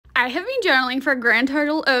I have been journaling for a grand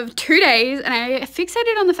total of 2 days, and I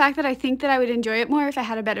fixated on the fact that I think that I would enjoy it more if I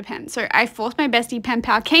had a better pen. So I forced my bestie pen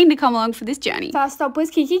pal Kane to come along for this journey. First stop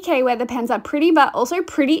was Kiki K, where the pens are pretty but also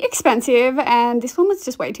pretty expensive, and this one was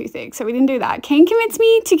just way too thick, so we didn't do that. Kane convinced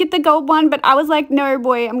me to get the gold one, but I was like, no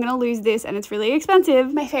boy, I'm gonna lose this and it's really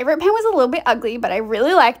expensive. My favorite pen was a little bit ugly, but I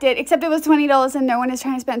really liked it, except it was $20 and no one is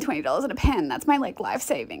trying to spend $20 on a pen. That's my like life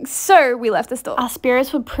savings. So we left the store. Our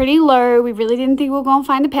spirits were pretty low. We really didn't think we were gonna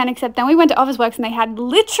find a pen, except then we went to Office Works and they had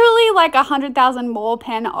literally like 100,000 more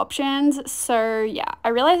pen options. So yeah, I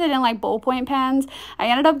realized I didn't like ballpoint pens. I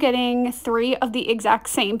ended up getting 3 of the exact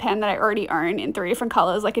same pen that I already own in 3 different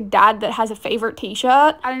colors, like a dad that has a favorite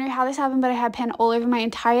t-shirt. I don't know how this happened, but I had pen all over my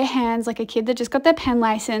entire hands like a kid that just got their pen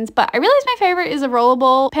license. But I realized my favorite is a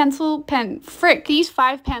rollable pencil pen. Frick, these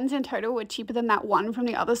 5 pens in total were cheaper than that one from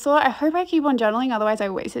the other store. I hope I keep on journaling, otherwise I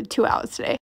wasted 2 hours today.